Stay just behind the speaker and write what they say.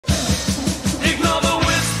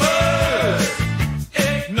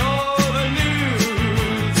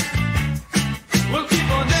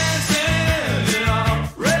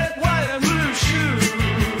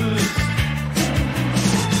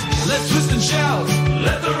out,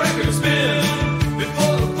 let the record spin.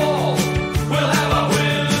 Before the fall, we'll have our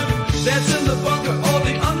win. Dance in the bunker or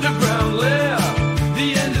the underground lair. The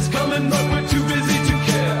end is coming, but we're too busy to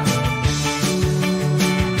care.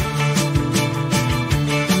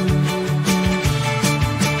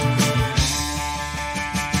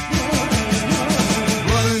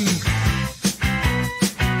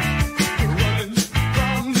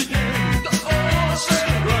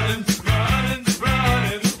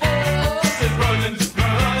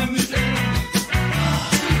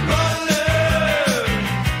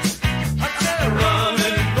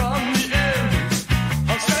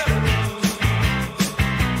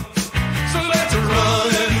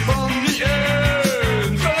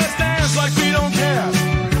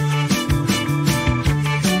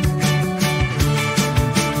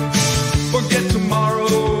 Forget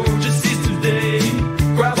tomorrow, just seize today.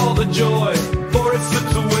 Grab all the joy, for it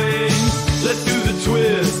slips away. Let's do the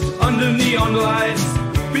twist under neon lights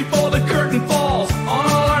before the curtain falls on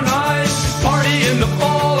all our nights. Party in the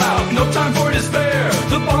fallout, no time for despair.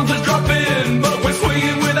 The bombs just drop in, but we're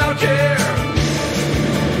swinging without care.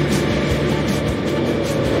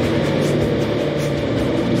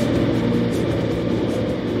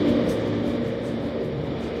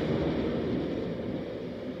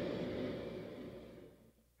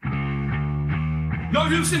 No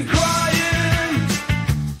use in crying,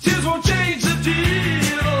 tears won't change the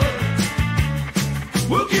deal.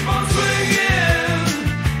 We'll keep on swinging,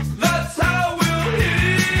 that's how we'll heal.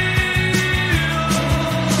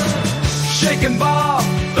 Shake and bob,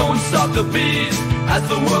 don't stop the beat, as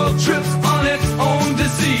the world trips on its own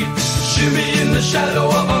deceit. Shimmy in the shadow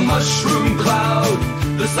of a mushroom cloud,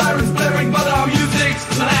 the sirens blaring but our